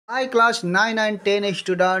Hi class 9 and 10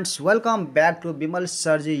 students, welcome back to Bimal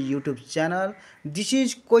Sarji YouTube channel. This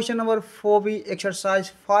is question number 4B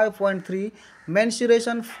exercise 5.3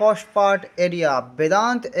 mensuration first part area.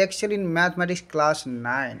 Vedant excel in mathematics class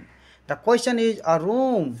 9. The question is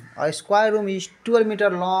a square room is 12-meter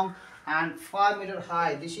long and 5-meter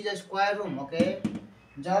high. This is a square room, okay?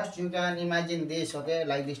 Just you can imagine this, okay,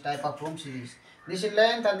 like this type of room series. This is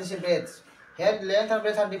length and this is breadth. Here length and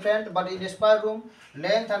breadth are different, but in a square room,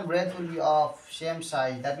 length and breadth will be of same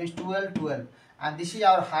size. That means 12, 12. And this is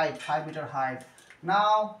our height, 5-meter height.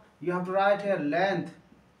 Now you have to write here length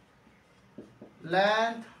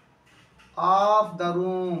of the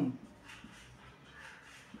room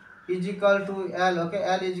is equal to L. Okay,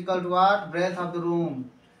 L is equal to what? Breadth of the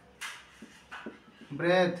room.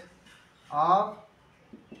 Breadth of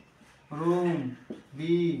room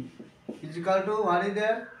B is equal to what is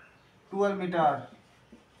there? 12 meter.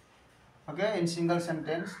 Okay, in single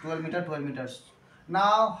sentence, 12 meter, 12 meters.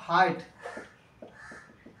 Now height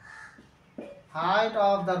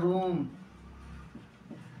of the room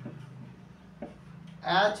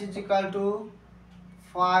H is equal to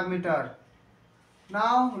 5 meter.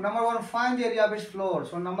 Now number one, find the area of its floor.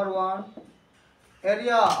 So number one,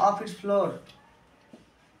 area of its floor,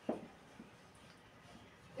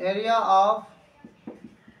 area of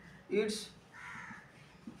its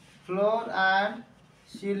floor and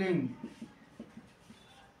ceiling.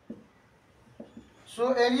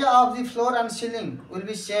 So area of the floor and ceiling will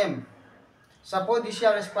be same. Suppose this is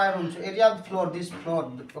our square room. So area of the floor, this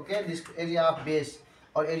floor, okay, this area of base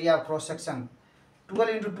or area of cross section, 12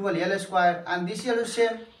 into 12 L square, and this is also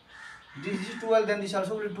same. This is 12, then this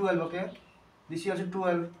also will be 12, okay. This is also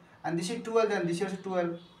 12, and this is 12, then this is also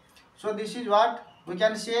 12. So this is what we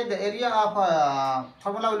can say the area of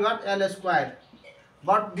formula will be what? L square.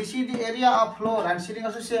 But this is the area of floor and ceiling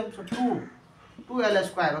also same. So 2 L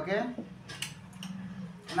square, okay.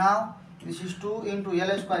 Now this is 2 into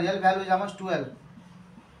L square. L value is how much? 12.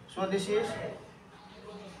 So this is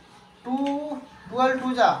 2 12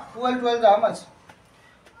 2 ja 12 12 ja how much?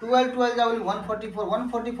 12 12 ja will be 144.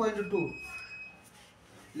 144 into 2.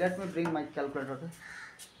 Let me bring my calculator, okay.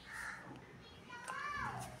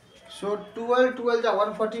 So 12 12 ja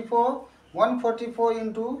 144. 144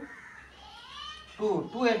 into 2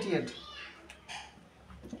 288.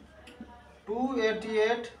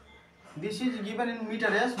 288. This is given in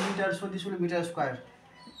meter, yes, meter, so this will be meter square.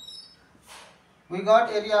 We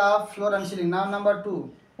got area of floor and ceiling. Now number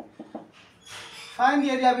 2, find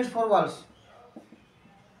the area of its four walls.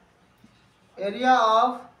 Area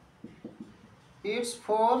of its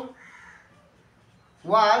four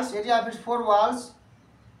walls, area of its four walls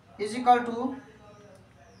is equal to,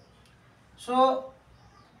 so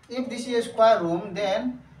if this is a square room,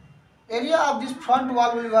 then area of this front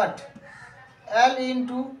wall will be what? L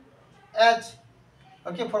into H.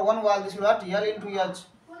 Okay, for one wall this will be what? L into H.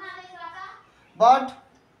 But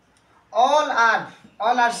all are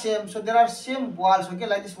same, so there are same walls, okay,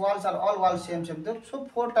 like these walls are all walls same. So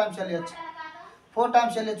 4 times LH. 4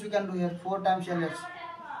 times LH we can do here. 4 times LH.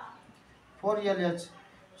 4 LH.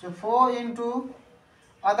 So 4 into,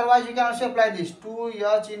 otherwise you can also apply this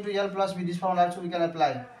 2H into L plus B. This formula also we can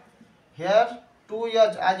apply. Here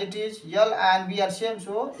 2H as it is, L and B are same,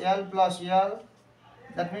 so L plus L.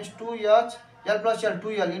 That means 2H, L plus L,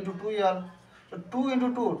 2L into 2L. So 2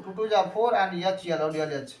 into 2, 2 2 are 4 and HL or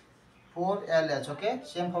LH. 4 LH, okay.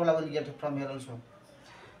 Same formula will get from here also.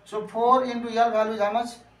 So 4 into L value is how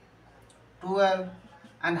much? 12,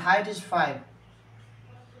 and height is 5.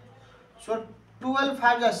 So 12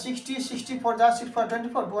 5 is 60, 64 is 6 for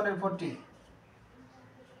 24, 240.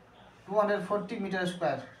 240 meter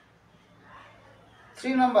square.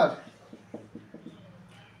 3 number.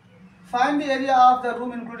 Find the area of the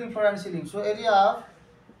room including floor and ceiling. So area of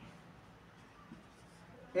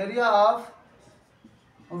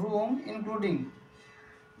room including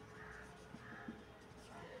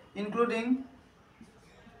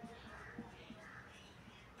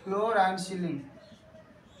floor and ceiling.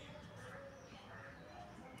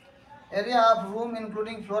 Area of room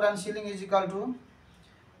including floor and ceiling is equal to,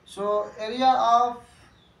 so area of,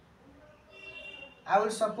 I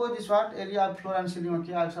will suppose this what? Area of floor and ceiling,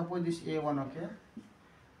 okay. I will suppose this A1, okay.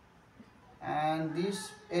 And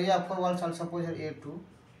this area of four walls I will suppose here A2.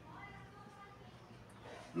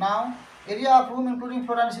 Now area of room including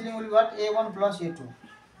floor and ceiling will be what? A1 plus A2.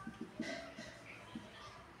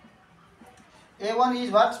 A1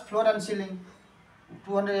 is what? Floor and ceiling,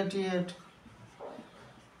 288,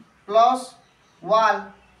 plus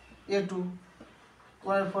wall A2,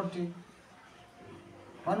 240.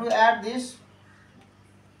 When we add this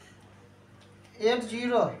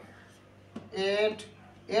 80, 8,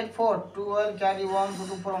 8 4 12 carry 1 2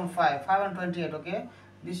 2 4 1 5 5 and 28. Okay,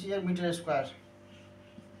 this is your meter square.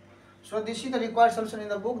 So this is the required solution in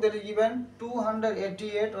the book. There is given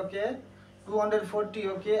 288. Okay, 240.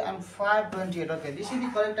 Okay, and 528. Okay, this is the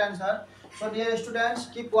correct answer. So dear students,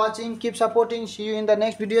 keep watching, keep supporting. See you in the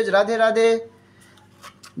next videos. Radhe Radhe.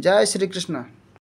 Jai Shri Krishna.